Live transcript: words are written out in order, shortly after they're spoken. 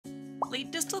late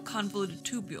distal convoluted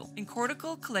tubule and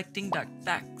cortical collecting duct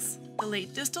facts. The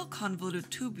late distal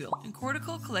convoluted tubule and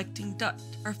cortical collecting duct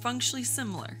are functionally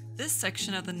similar. This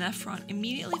section of the nephron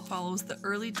immediately follows the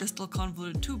early distal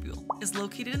convoluted tubule, is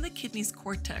located in the kidney's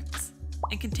cortex,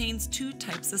 and contains two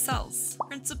types of cells,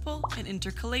 principal and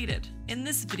intercalated. In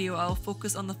this video, I will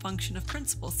focus on the function of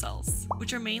principal cells,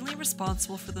 which are mainly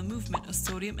responsible for the movement of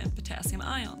sodium and potassium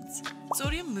ions.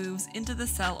 Sodium moves into the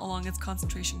cell along its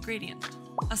concentration gradient.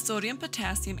 A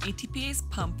sodium-potassium ATPase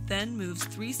pump then moves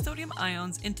 3 sodium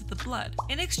ions into the blood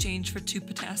in exchange for 2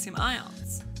 potassium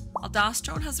ions.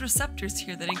 Aldosterone has receptors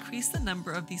here that increase the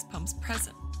number of these pumps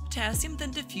present. Potassium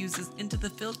then diffuses into the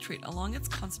filtrate along its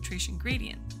concentration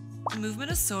gradient. The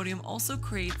movement of sodium also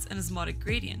creates an osmotic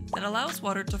gradient that allows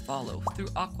water to follow through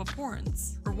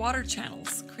aquaporins, or water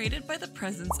channels, created by the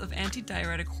presence of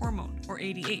antidiuretic hormone, or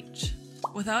ADH.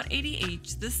 Without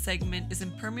ADH, this segment is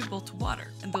impermeable to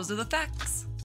water, and those are the facts.